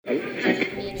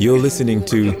You're listening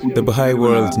to the Baha'i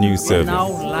World News Service. Now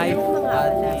live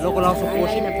local house of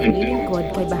worship.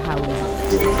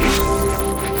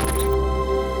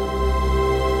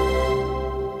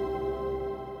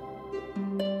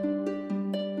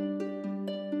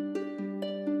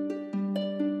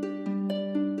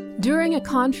 During a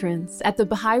conference at the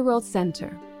Baha'i World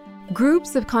Center,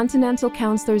 groups of Continental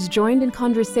Counsellors joined in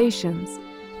conversations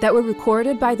that were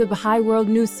recorded by the Baha'i World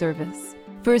News Service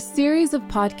for a series of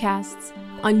podcasts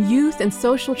on youth and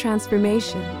social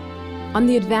transformation, on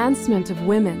the advancement of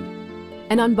women,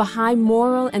 and on Baha'i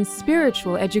moral and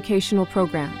spiritual educational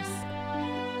programs.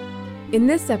 In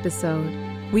this episode,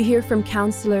 we hear from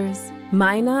Counsellors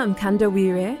Maina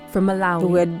Mkandawire from Malawi.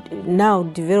 We're now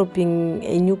developing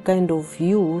a new kind of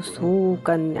youth who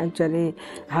can actually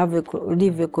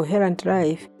live a coherent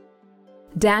life.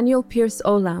 Daniel Pierce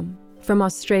Olam from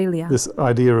Australia. This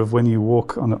idea of when you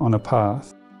walk on a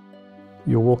path,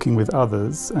 you're walking with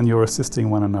others and you're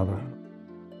assisting one another.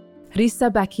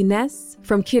 Risa Bakines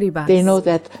from Kiribati. They know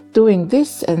that doing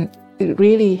this and it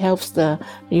really helps the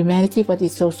humanity, but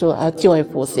it's also a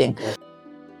joyful thing.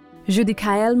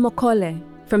 Judikael Mokole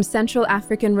from Central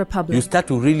African Republic. You start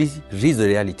to really read the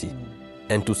reality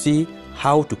and to see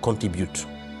how to contribute.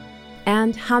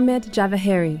 And Hamed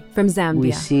Javaheri from Zambia.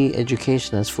 We see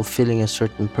education as fulfilling a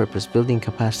certain purpose, building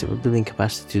capacity, but building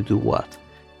capacity to do what?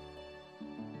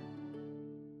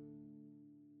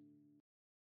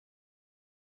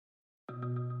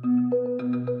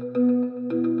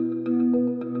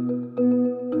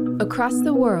 Across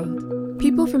the world,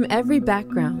 people from every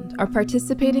background are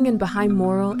participating in Baha'i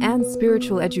moral and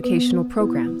spiritual educational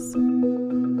programs.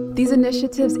 These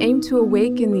initiatives aim to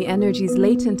awaken the energies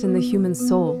latent in the human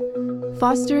soul,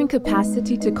 fostering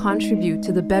capacity to contribute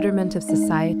to the betterment of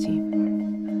society.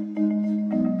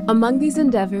 Among these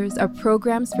endeavors are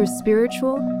programs for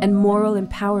spiritual and moral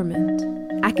empowerment,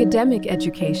 academic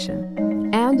education,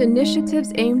 and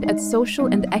initiatives aimed at social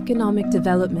and economic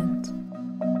development.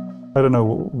 I don't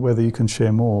know whether you can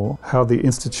share more, how the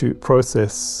Institute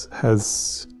process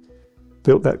has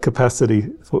built that capacity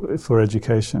for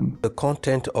education. The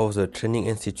content of the Training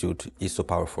Institute is so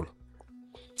powerful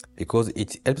because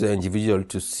it helps the individual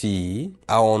to see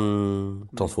our own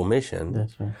transformation.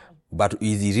 That's right. But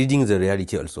is reading the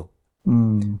reality also.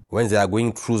 When they are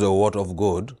going through the Word of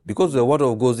God, because the Word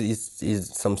of God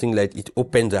is something like it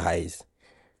opens the eyes.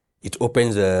 It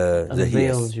opens the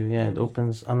veils you, it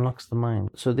unlocks the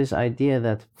mind. So this idea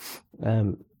that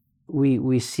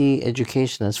we see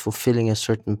education as fulfilling a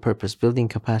certain purpose, building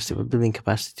capacity, but building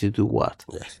capacity to do what?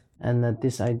 Yes. And that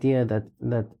this idea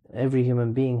that every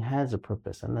human being has a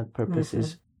purpose, and that purpose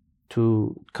is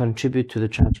to contribute to the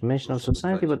transformation of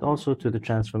society, but also to the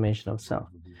transformation of self.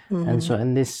 And so,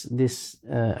 and this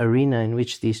arena in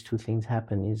which these two things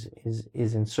happen is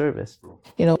in service.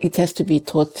 You know, it has to be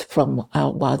taught from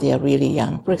while they are really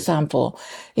young. For example,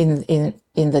 in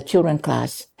the children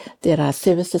class, there are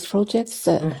services projects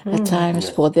at times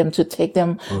for them to take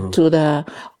them to the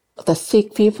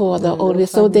sick people, the old,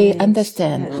 so they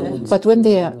understand. But when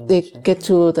they get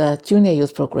to the junior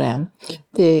youth program,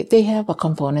 they have a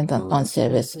component on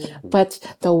service. But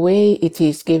the way it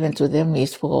is given to them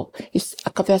is a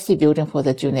capacity building for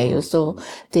the junior youth. So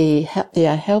they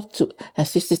are helped to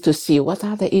assisted to see what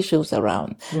are the issues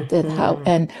around,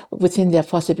 and within their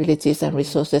possibilities and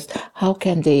resources, how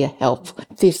can they help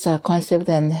this concept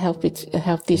and help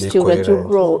these children to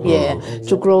grow,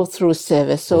 to grow through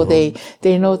service. So they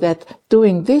know that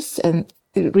doing this and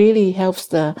it really helps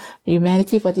the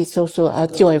humanity, but it's also a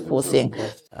joyful thing.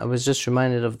 I was just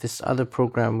reminded of this other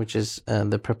program, which is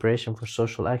the Preparation for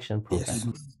Social Action program. Yes.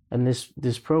 And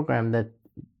this program that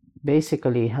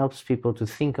basically helps people to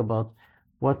think about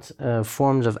what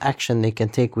forms of action they can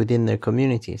take within their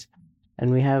communities.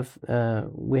 And we have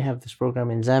this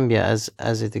program in Zambia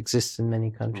as it exists in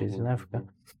many countries in Africa.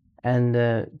 And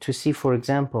to see, for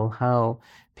example, how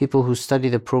people who study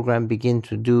the program begin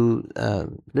to do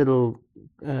little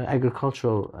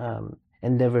agricultural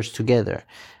endeavors together.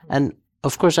 And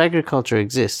of course, agriculture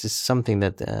exists. It's something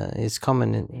that is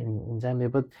common in Zambia,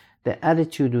 but the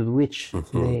attitude with which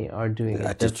they are doing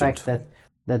it, the fact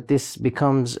that this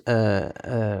becomes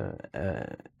an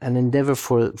endeavor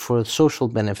for social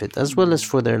benefit, as well as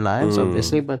for their lives,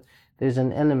 obviously, but there's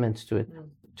an element to it,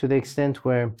 to the extent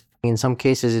where in some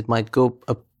cases it might go,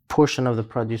 a portion of the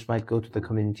produce might go to the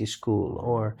community school,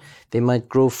 or they might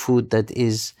grow food that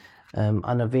is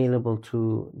unavailable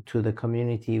to the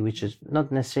community, which is not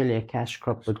necessarily a cash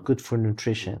crop, but good for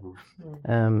nutrition.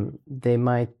 They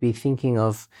might be thinking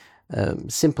of,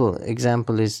 simple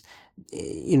example is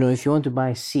if you want to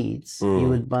buy seeds, you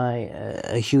would buy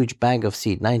a huge bag of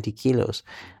seed, 90 kilos.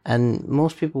 And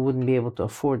most people wouldn't be able to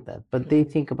afford that. But they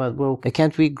think about, well,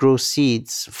 can't we grow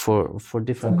seeds for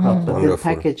different crops? But they'll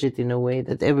package it in a way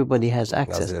that everybody has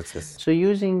access. Yes. So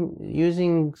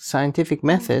using scientific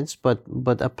methods, but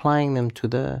applying them to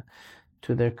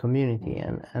their community.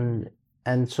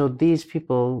 And so these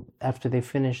people, after they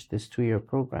finish this 2-year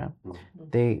program,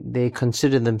 they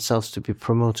consider themselves to be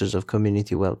promoters of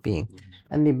community well-being.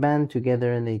 And they band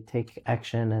together and they take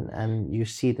action, and you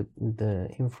see the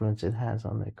influence it has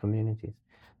on their communities.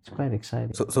 It's quite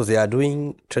exciting. So they are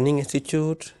doing training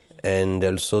institute and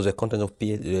also the content of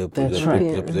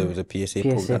the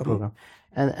PSA program.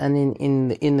 And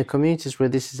in the communities where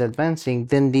this is advancing,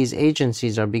 then these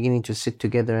agencies are beginning to sit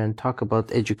together and talk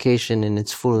about education in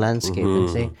its full landscape and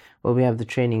say, well, we have the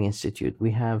training institute,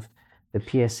 we have the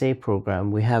PSA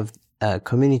program, we have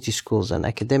community schools and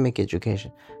academic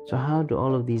education. So how do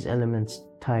all of these elements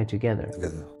tie together?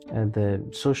 The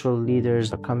social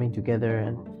leaders are coming together,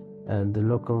 and the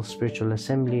local spiritual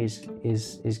assemblies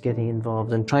is getting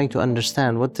involved and trying to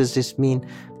understand, what does this mean,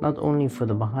 not only for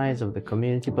the Baha'is of the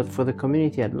community, but for the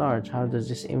community at large. How does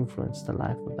this influence the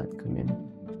life of that community?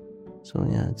 So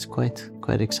yeah, it's quite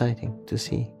exciting to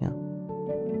see. Yeah.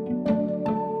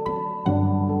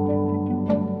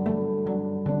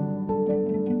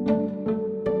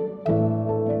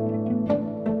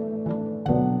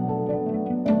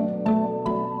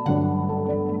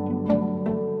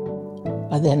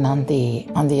 But then on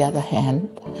the other hand,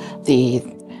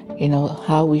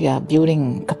 how we are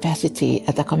building capacity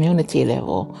at the community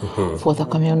level for the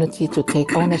community to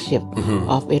take ownership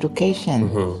of education.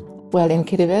 Well, in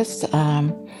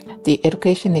Kiribati, the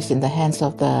education is in the hands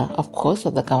of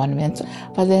the government,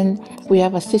 but then we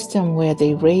have a system where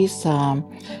they raise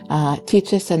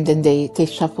teachers and then they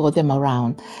shuffle them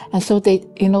around. And so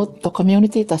the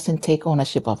community doesn't take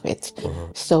ownership of it.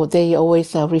 So they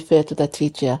always refer to the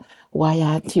teacher, why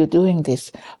aren't you doing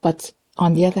this? But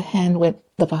on the other hand, when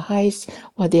the Baha'is,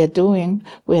 what they are doing,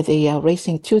 where they are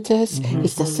raising tutors,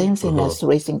 it's the same thing as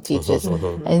raising teachers.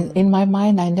 And in my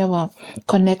mind, I never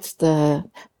connect the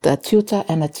tutor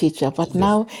and the teacher, but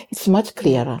now it's much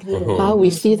clearer. How we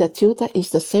see the tutor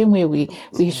is the same way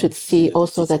we should see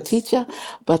also the teacher,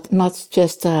 but not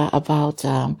just about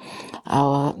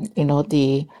our,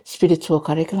 the spiritual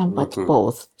curriculum, but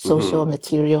both social,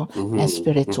 material, and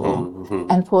spiritual,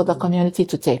 and for the community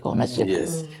to take ownership.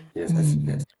 Yes.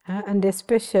 And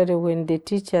especially when the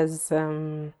teachers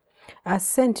are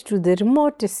sent to the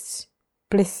remotest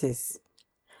places,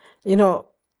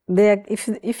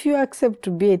 if you accept to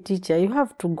be a teacher, you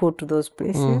have to go to those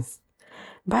places.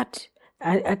 But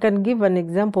I can give an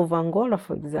example of Angola,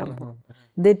 for example.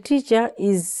 The teacher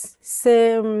is,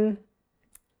 say,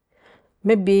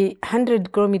 maybe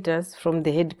 100 kilometers from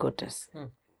the headquarters.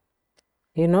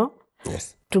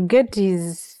 Yes. To get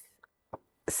his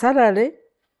salary,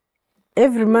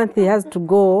 every month he has to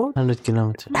go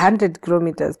 100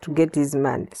 kilometers to get his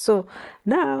money. So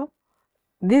now,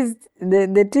 the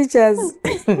teachers,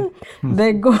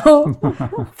 they go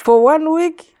for 1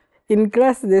 week in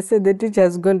class. They say the teacher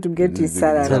is going to get his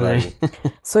salary.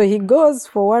 So he goes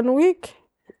for 1 week.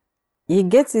 He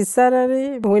gets his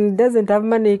salary. When he doesn't have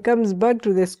money, he comes back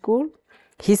to the school.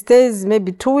 He stays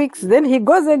maybe 2 weeks. Then he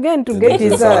goes again to get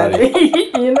his salary.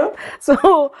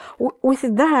 So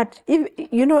with that,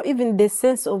 even the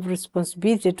sense of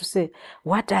responsibility to say,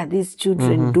 what are these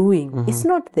children doing? It's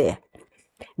not there.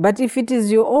 But if it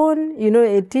is your own,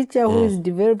 a teacher who is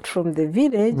developed from the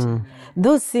village,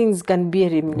 those things can be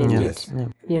eliminated.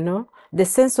 Yes. The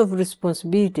sense of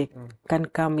responsibility can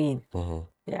come in.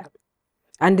 Yeah.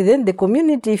 And then the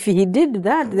community, if he did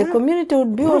that, the community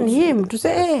would be on him to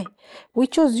say, hey, we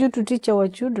chose you to teach our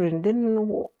children.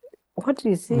 Then what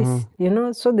is this?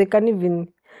 So they can even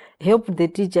help the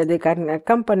teacher. They can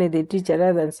accompany the teacher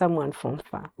rather than someone from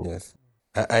far. Yes.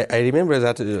 I remember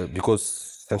that because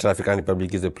Central African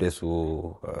Republic is a place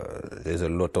where there's a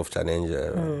lot of challenge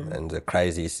and the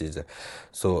crisis is.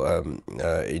 So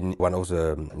in one of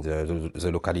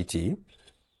the locality,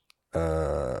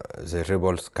 the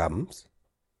rebels comes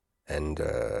and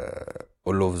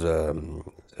all of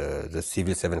the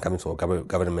civil servants coming from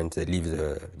government, they leave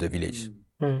the village.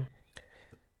 And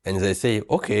they say,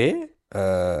 okay,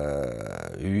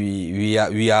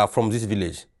 we are from this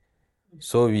village.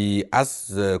 So we ask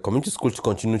the community school to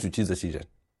continue to teach the children.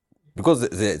 Because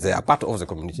they are part of the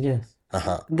community. Yes.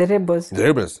 The rebels. The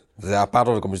rebels. They are part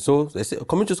of the community. So they say,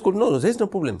 community school, no, there's no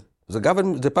problem. The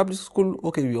government, the public school,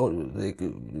 okay, they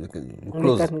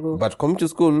close. can go. But community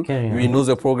school, Carry on. we know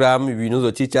the program, we know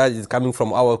the teacher is coming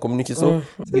from our community, so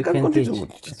they You can can continue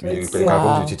teach. They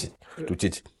can continue to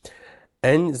teach.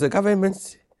 And the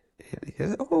government,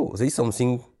 there is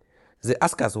something. They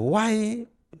ask us why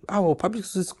our public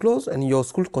school is closed and your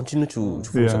school continue to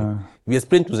function. Yeah. We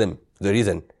explain to them the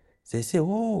reason. They say,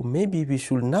 maybe we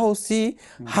should now see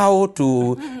how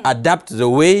to adapt the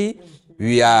way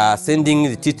we are sending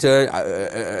the teacher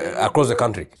across the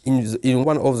country. In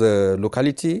one of the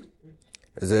locality,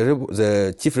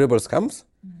 the chief rebels comes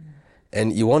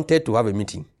and he wanted to have a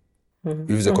meeting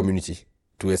with the community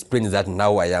to explain that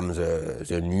now I am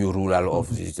the new ruler of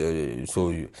this.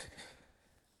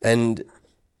 And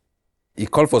he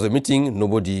called for the meeting,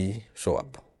 nobody show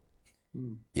up.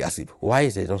 He asked him, why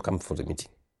they don't come for the meeting?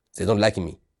 They don't like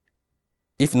me.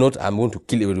 If not, I'm going to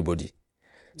kill everybody.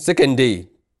 Second day,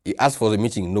 he asked for the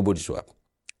meeting, nobody show up.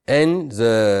 And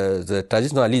the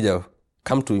traditional leader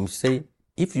come to him say,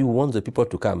 if you want the people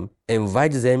to come,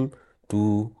 invite them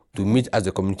to meet at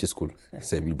the community school. He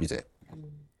said, we'll be there.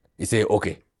 He said,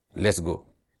 okay, let's go.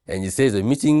 And he says the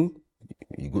meeting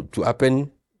to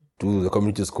happen to the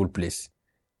community school place.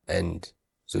 And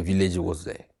the village was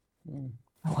there.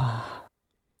 Wow.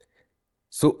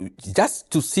 So just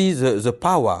to see the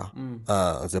power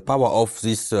of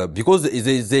this, because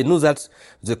they know that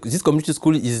this community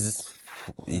school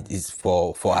is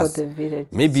for us. the village.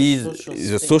 Maybe it's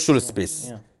a social space.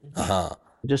 Yeah. Uh-huh.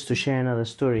 Just to share another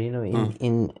story,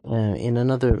 in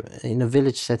a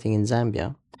village setting in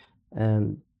Zambia,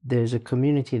 there's a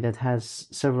community that has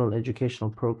several educational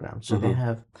programs. So they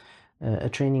have a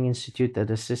training institute that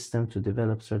assists them to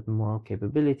develop certain moral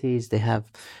capabilities. They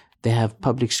have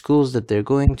public schools that they're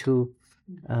going to.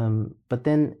 But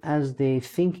then as they're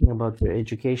thinking about their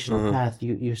educational path,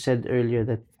 you said earlier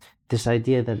that this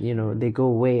idea that, they go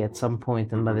away at some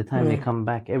point and by the time they come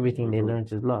back, everything they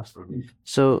learned is lost.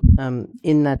 So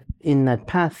in that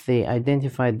path, they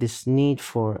identified this need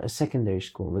for a secondary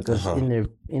school because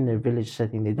in their village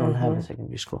setting, they don't have a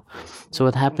secondary school. So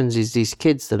what happens is these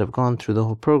kids that have gone through the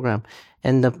whole program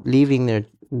end up leaving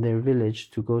their village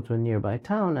to go to a nearby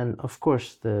town. And of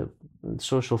course, the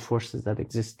social forces that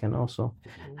exist can also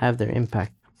have their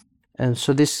impact. And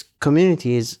so this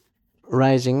community is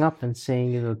rising up and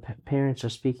saying, parents are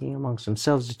speaking amongst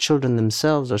themselves, the children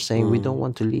themselves are saying, we don't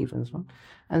want to leave and so on.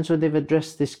 And so they've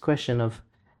addressed this question of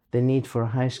the need for a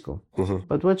high school.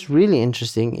 But what's really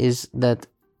interesting is that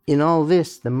in all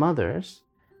this, the mothers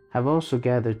have also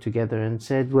gathered together and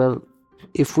said, well,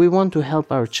 if we want to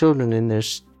help our children in their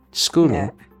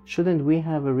schooling, shouldn't we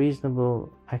have a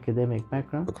reasonable academic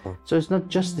background? So it's not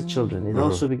just the children, it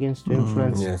also begins to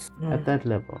influence at that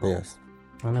level. Yes.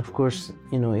 And of course,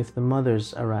 if the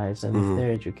mothers arise and if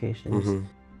their education is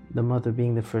the mother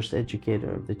being the first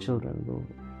educator of the children will.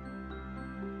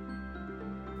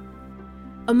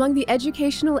 Among the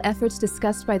educational efforts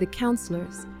discussed by the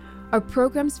counselors are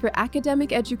programs for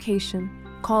academic education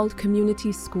called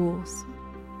community schools.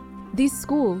 These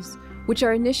schools, which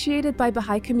are initiated by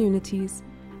Baha'i communities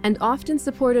and often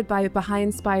supported by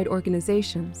Baha'i-inspired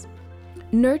organizations,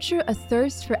 nurture a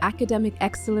thirst for academic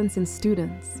excellence in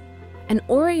students and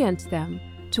orient them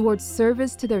towards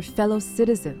service to their fellow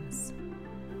citizens.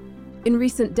 In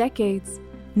recent decades,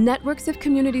 networks of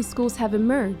community schools have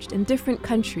emerged in different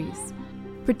countries,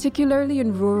 particularly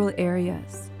in rural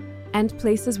areas, and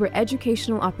places where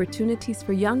educational opportunities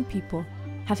for young people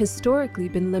have historically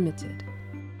been limited.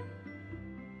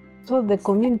 So the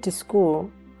community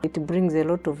school, it brings a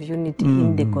lot of unity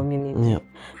in the community.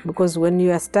 Because when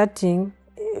you are starting,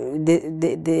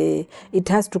 it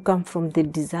has to come from the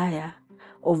desire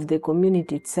of the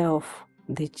community itself,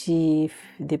 the chief,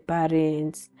 the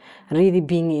parents, really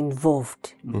being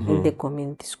involved in the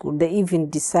community school. They even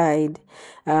decide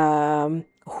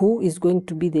who is going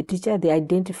to be the teacher. They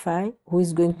identify who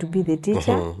is going to be the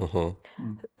teacher.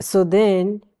 So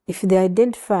then, if they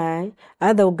identify,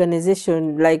 other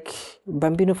organizations like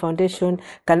Bambino Foundation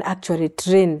can actually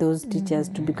train those teachers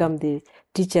to become the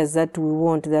teachers that we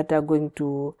want, that are going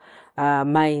to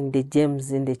mine the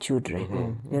gems in the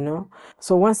children,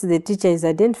 So once the teacher is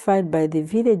identified by the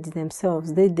village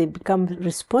themselves, they become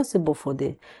responsible for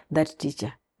that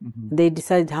teacher. They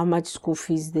decide how much school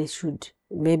fees they should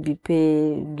maybe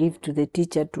give to the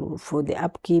teacher for the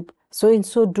upkeep. So in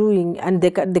so doing, and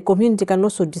the community can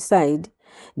also decide,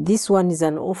 this one is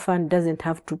an orphan, doesn't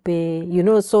have to pay,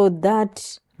 so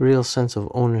that real sense of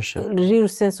ownership. Real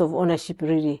sense of ownership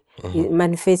really it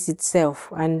manifests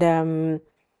itself.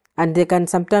 And they can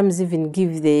sometimes even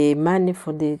give the money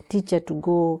for the teacher to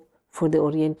go for the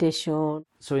orientation.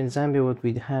 So in Zambia, what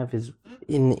we have is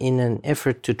in an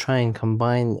effort to try and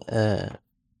combine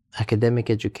academic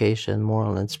education,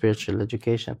 moral and spiritual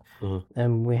education,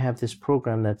 and we have this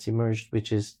program that's emerged,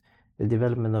 which is the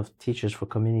development of teachers for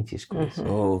community schools.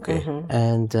 Oh, okay.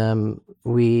 And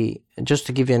we, just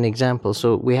to give you an example,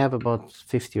 so we have about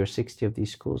 50 or 60 of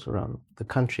these schools around the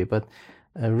country, but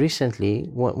recently,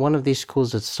 one of these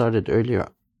schools that started earlier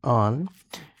on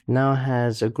now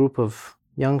has a group of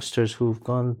youngsters who've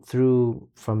gone through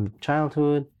from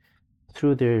childhood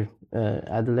through their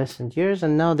adolescent years,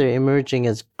 and now they're emerging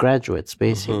as graduates,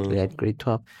 basically, at grade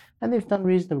 12. And they've done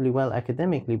reasonably well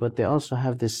academically, but they also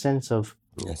have this sense of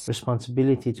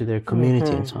responsibility to their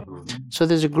community and so on. So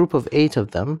there's a group of 8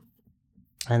 of them,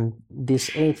 and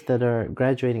these 8 that are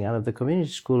graduating out of the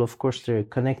community school, of course, they're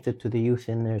connected to the youth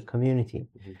in their community.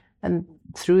 And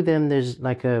through them, there's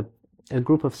like a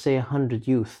group of, say, 100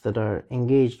 youth that are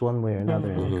engaged one way or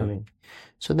another in the community.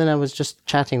 So then I was just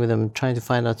chatting with them, trying to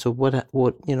find out, so what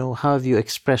how have you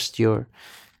expressed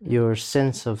your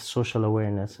sense of social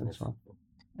awareness and so on.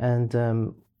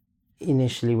 And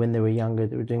initially, when they were younger,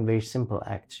 they were doing very simple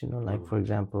acts, like, for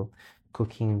example,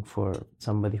 cooking for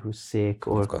somebody who's sick,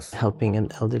 or helping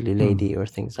an elderly lady, or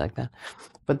things like that.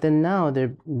 But then now,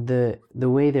 the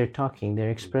way they're talking,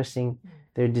 they're expressing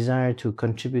their desire to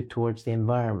contribute towards the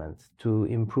environment, to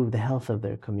improve the health of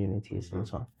their communities and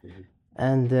so on.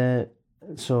 And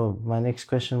so my next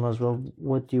question was, well,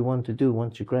 what do you want to do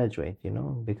once you graduate,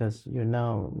 because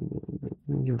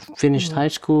you've finished high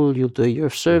school, you'll do your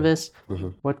service,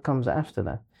 what comes after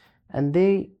that? And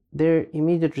their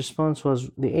immediate response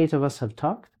was, the 8 of us have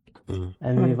talked,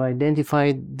 and we've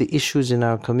identified the issues in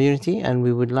our community, and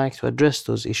we would like to address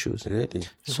those issues. Really?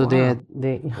 So Very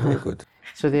they good.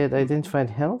 So they had identified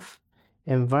health,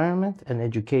 environment, and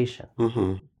education.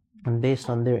 And based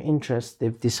on their interests,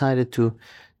 they've decided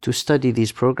to study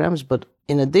these programs. But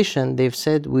in addition, they've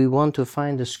said, we want to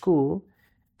find a school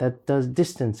that does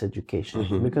distance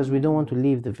education, because we don't want to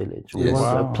leave the village. We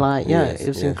want to apply.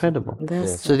 It's incredible.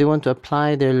 So they want to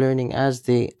apply their learning as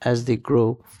they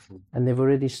grow, and they've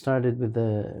already started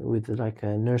with like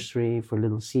a nursery for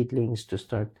little seedlings to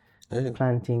start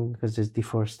planting, because there's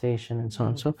deforestation and so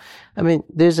on. So, I mean,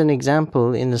 there's an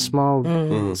example in a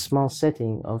small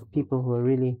setting of people who are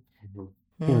really,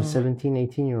 17,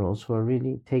 18-year-olds who are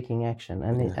really taking action,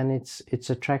 and it's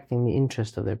attracting the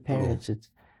interest of their parents. It's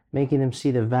making them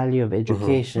see the value of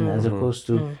education as opposed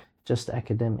to just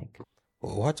academic.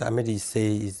 What Ahmed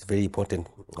say is very important.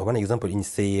 One example in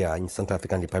Central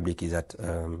African Republic is that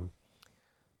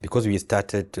because we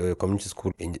started community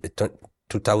school in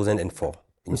 2004.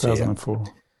 In 2004.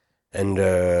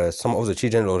 And some of the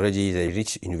children already, they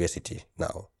reach university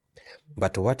now.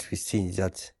 But what we see is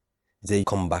that they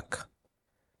come back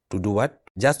to do what?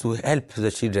 Just to help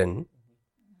the children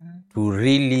to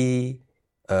really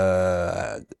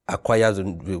acquire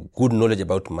good knowledge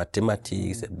about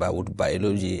mathematics, about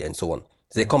biology, and so on.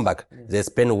 They come back, they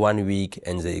spend 1 week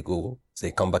and they go,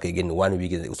 they come back again 1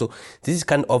 week. So this is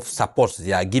kind of support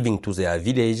they are giving to their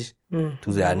village,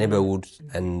 to their neighborhood,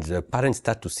 and the parents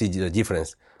start to see the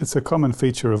difference. It's a common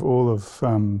feature of all of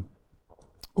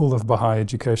Baha'i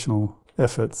educational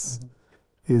efforts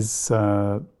is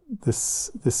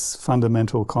this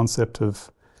fundamental concept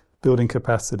of building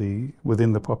capacity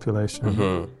within the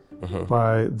population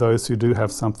by those who do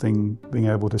have something being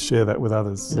able to share that with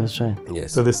others. That's right.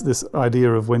 Yes. So this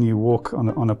idea of when you walk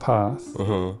on a path,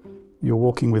 you're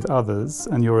walking with others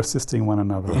and you're assisting one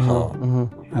another.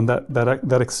 And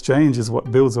that exchange is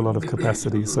what builds a lot of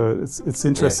capacity. So it's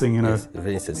interesting,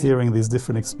 hearing these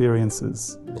different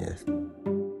experiences. Yes.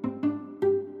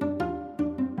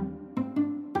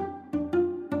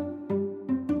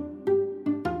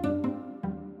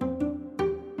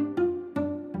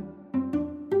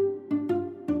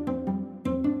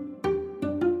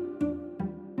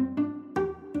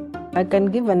 I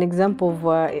can give an example of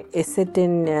a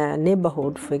certain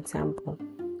neighborhood, for example,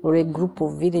 or a group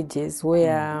of villages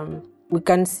where we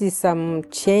can see some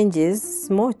changes,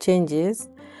 small changes,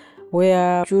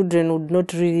 where children would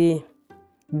not really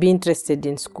be interested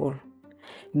in school.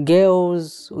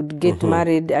 Girls would get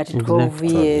married at 12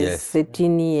 years,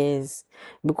 13 years,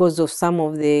 because of some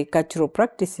of the cultural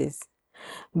practices.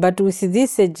 But with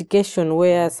this education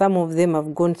where some of them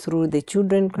have gone through the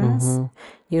children class,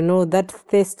 that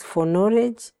thirst for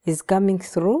knowledge is coming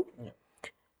through.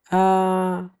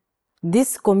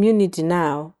 This community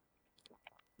now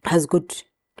has got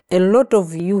a lot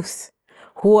of youth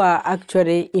who are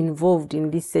actually involved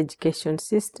in this education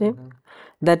system.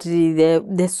 That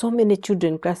there's so many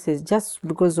children classes just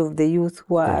because of the youth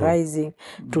who are rising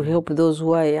to help those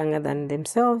who are younger than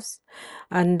themselves.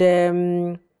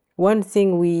 And one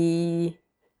thing we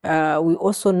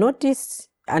also noticed,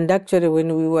 and actually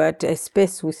when we were at a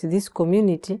space with this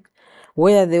community,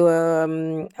 where there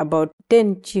were about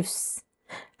 10 chiefs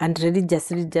and religious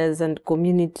leaders and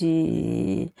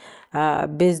community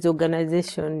based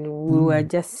organization, we were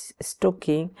just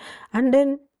talking, and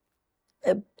then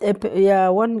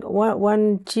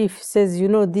one chief says,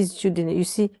 these children, you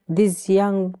see, these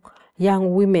young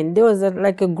women, there was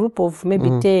like a group of maybe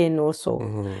 10 or so.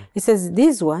 He says,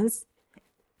 these ones,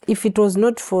 if it was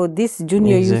not for this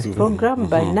junior youth program,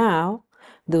 by now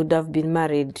they would have been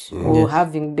married or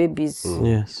having babies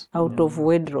out of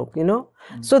wedlock,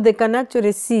 So they can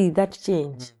actually see that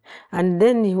change. And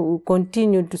then he will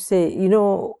continue to say,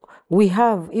 we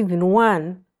have even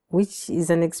one, which is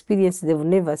an experience they've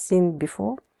never seen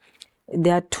before.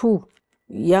 There are 2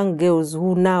 young girls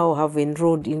who now have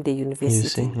enrolled in the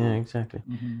university. You see, yeah, exactly.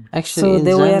 Actually, So in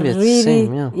they Zambia, were it's the really,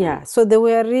 same, so they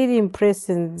were really impressed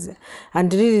and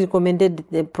really recommended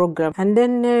the program. And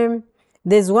then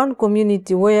there's one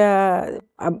community where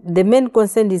the main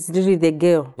concern is really the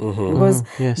girl, because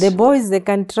the boys, they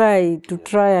can try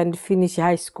and finish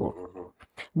high school,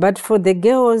 but for the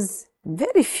girls,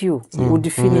 very few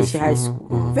would finish high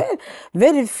school. Very,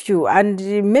 very few, and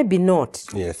maybe not.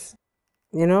 Yes.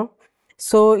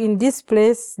 So in this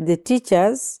place, the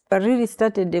teachers really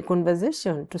started a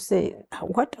conversation to say,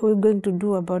 what are we going to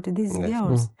do about these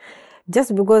girls?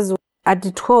 Just because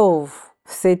at 12,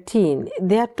 13,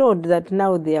 they are told that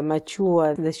now they are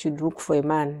mature, they should look for a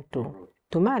man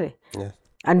to marry. Yes.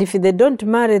 And if they don't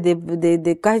marry,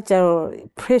 the cultural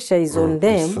pressure is on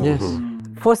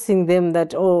them, forcing them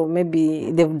that,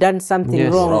 maybe they've done something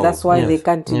wrong, that's why they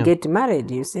can't get married,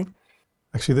 you see.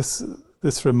 Actually,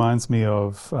 this reminds me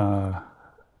of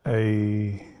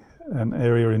an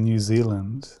area in New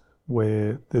Zealand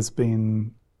where there's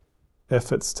been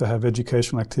efforts to have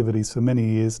educational activities for many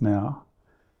years now.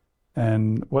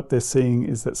 And what they're seeing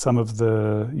is that some of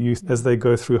the youth, as they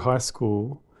go through high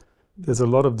school, there's a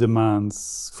lot of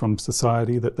demands from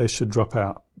society that they should drop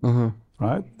out,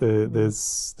 right?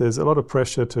 There's a lot of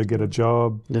pressure to get a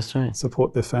job, that's right,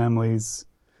 support their families.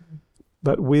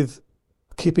 But with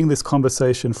keeping this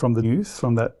conversation from the youth,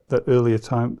 from that earlier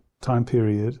time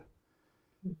period,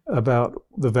 about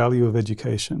the value of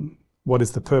education. What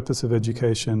is the purpose of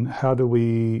education? How do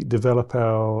we develop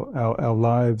our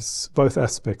lives, both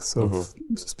aspects of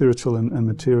spiritual and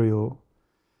material?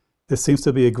 There seems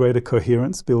to be a greater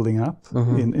coherence building up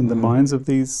in the minds of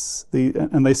these,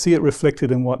 and they see it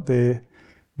reflected in what their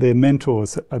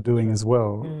mentors are doing as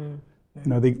well.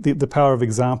 The power of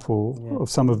example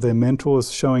of some of their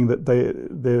mentors, showing that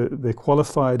they're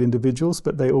qualified individuals,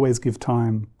 but they always give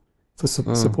time for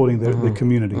supporting their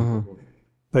community.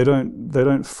 They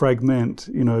don't fragment,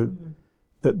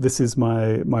 that this is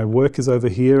my work is over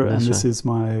here, and this is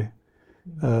my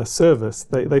service.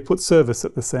 They put service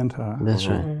at the center. that's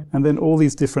right. And then all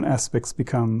these different aspects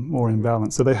become more in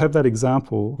balance. So they have that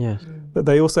example, but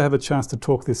they also have a chance to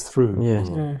talk this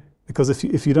through. Because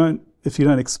if you don't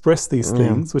express these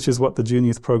things, which is what the Junior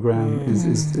Youth Program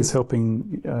is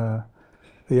helping a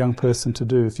young person to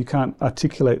do, if you can't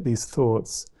articulate these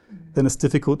thoughts, then it's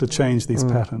difficult to change these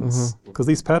patterns, because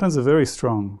these patterns are very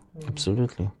strong.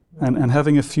 Absolutely. And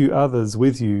having a few others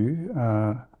with you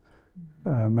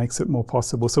makes it more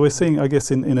possible. So we're seeing, I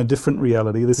guess, in a different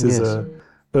reality. This is a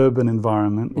urban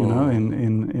environment,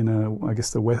 in a, I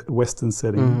guess, the Western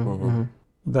setting.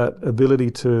 That ability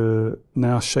to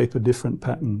now shape a different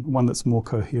pattern, one that's more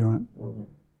coherent.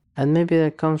 And maybe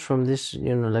that comes from this,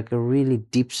 like a really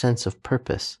deep sense of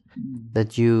purpose,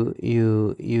 that you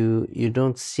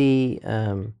don't see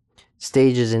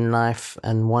stages in life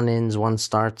and one ends, one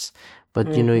starts,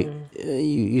 but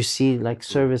you see like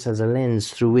service as a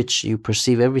lens through which you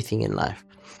perceive everything in life,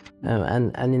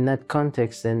 and in that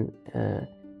context, then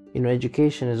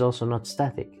education is also not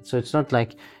static. So it's not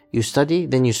like you study,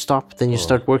 then you stop, then you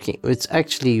start working. It's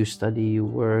actually you study, you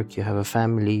work, you have a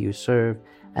family, you serve,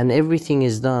 and everything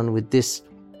is done with this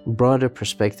broader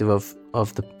perspective of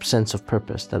the sense of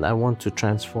purpose, that I want to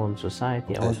transform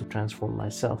society, I want to transform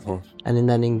myself. And in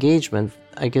that engagement,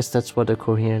 I guess that's what a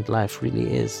coherent life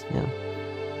really is.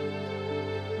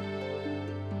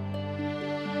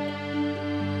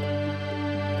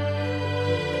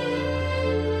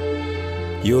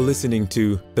 You're listening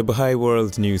to the Baha'i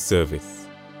World News Service,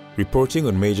 reporting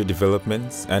on major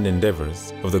developments and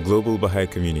endeavors of the global Baha'i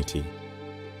community.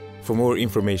 For more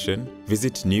information,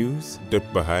 visit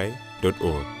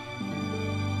news.baha'i.org.